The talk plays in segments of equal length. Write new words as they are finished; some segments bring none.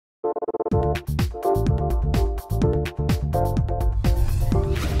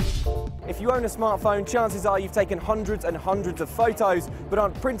If you own a smartphone, chances are you've taken hundreds and hundreds of photos but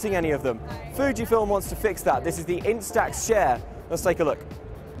aren't printing any of them. Fujifilm wants to fix that. This is the Instax Share. Let's take a look.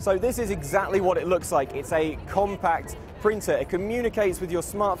 So this is exactly what it looks like. It's a compact printer. It communicates with your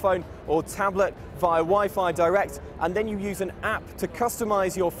smartphone or tablet via Wi-Fi direct, and then you use an app to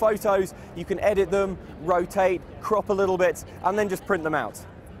customize your photos. You can edit them, rotate, crop a little bit, and then just print them out.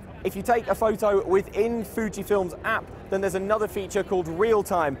 If you take a photo within Fujifilm's app, then there's another feature called Real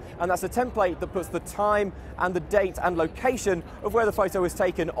Time, and that's a template that puts the time and the date and location of where the photo was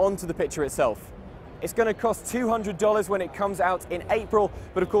taken onto the picture itself. It's going to cost $200 when it comes out in April,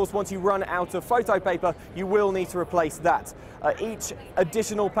 but of course once you run out of photo paper, you will need to replace that. Each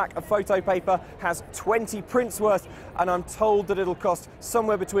additional pack of photo paper has 20 prints worth, and I'm told that it'll cost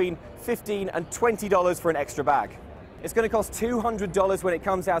somewhere between $15 and $20 for an extra bag. It's going to cost $200 when it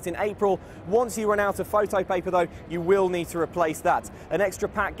comes out in April. Once you run out of photo paper though, you will need to replace that. An extra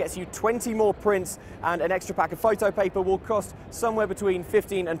pack gets you 20 more prints, and an extra pack of photo paper will cost somewhere between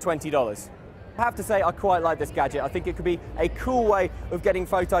 $15 and $20. I have to say I quite like this gadget. I think it could be a cool way of getting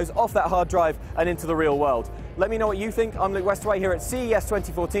photos off that hard drive and into the real world. Let me know what you think. I'm Luke Westaway here at CES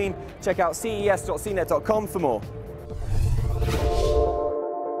 2014. Check out ces.cnet.com for more.